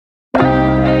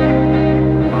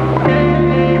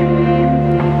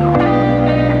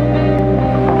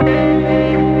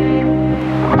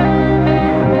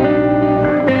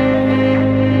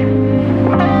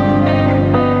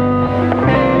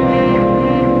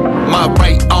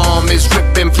is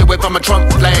dripping fluid from a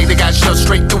Trump flag. They got shoved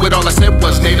straight through it. All I said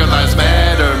was NATO lives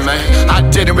matter, man. I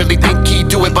didn't really think he'd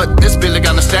do it, but this Billy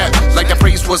got a stat. Like the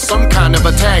phrase was some kind of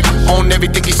attack on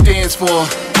everything he stands for.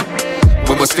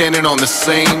 When we're standing on the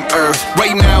same earth.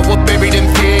 Right now we're buried in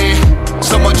fear.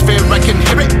 So much fear I can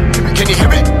hear it. Can you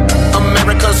hear it?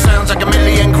 America sounds like a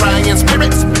million crying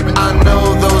spirits. I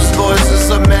know those voices.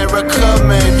 America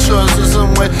made choices,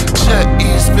 and when Chet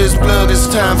eats his blood, it's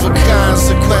time for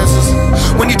consequences.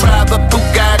 When you drive a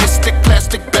Bugatti, stick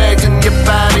plastic bags in your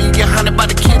body. You're haunted by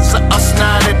the kids of us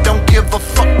now that don't give a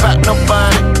fuck about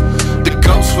nobody. The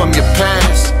ghosts from your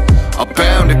past are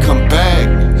bound to come back.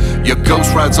 Your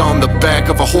ghost rides on the back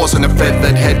of a horse in a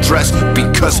feathered headdress.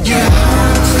 Because you're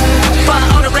haunted by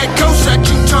all the red ghosts that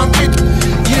you taunted.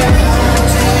 You're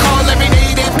haunted. Call every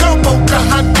native girl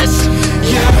Pocahontas.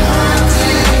 You're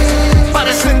haunted by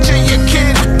the sins of your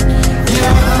kid.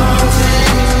 You're haunted.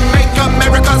 Make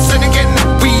America sin again.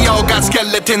 We all got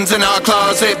skeletons in our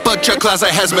closet, but your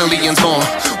closet has millions more.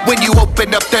 When you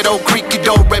open up that old creaky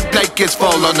door, red blankets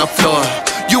fall on the floor.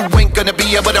 You ain't gonna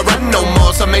be able to run no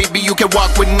more, so maybe you can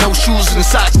walk with no shoes and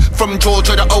socks. From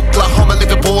Georgia to Oklahoma,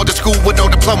 living board to school with no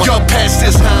diploma. Your past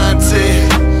is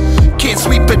haunted. Can't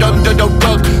sweep it under the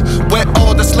rug, where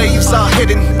all the slaves are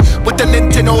hidden, with the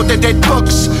lint and all the dead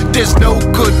books. There's no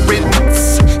good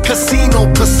riddance, casino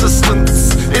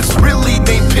persistence. It's really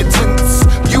name pittance.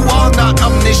 You are not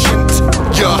omniscient.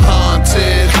 You're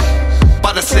haunted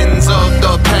by the sins of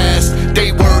the past.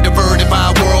 They were diverted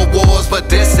by world wars, but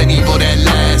this ain't evil that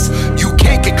lasts. You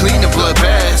can't get clean of blood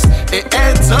fast. It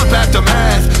ends up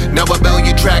aftermath. Now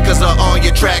rebellion trackers are on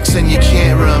your tracks, and you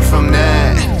can't run from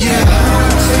that. Yeah,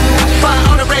 by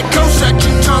all the red ghosts that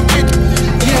you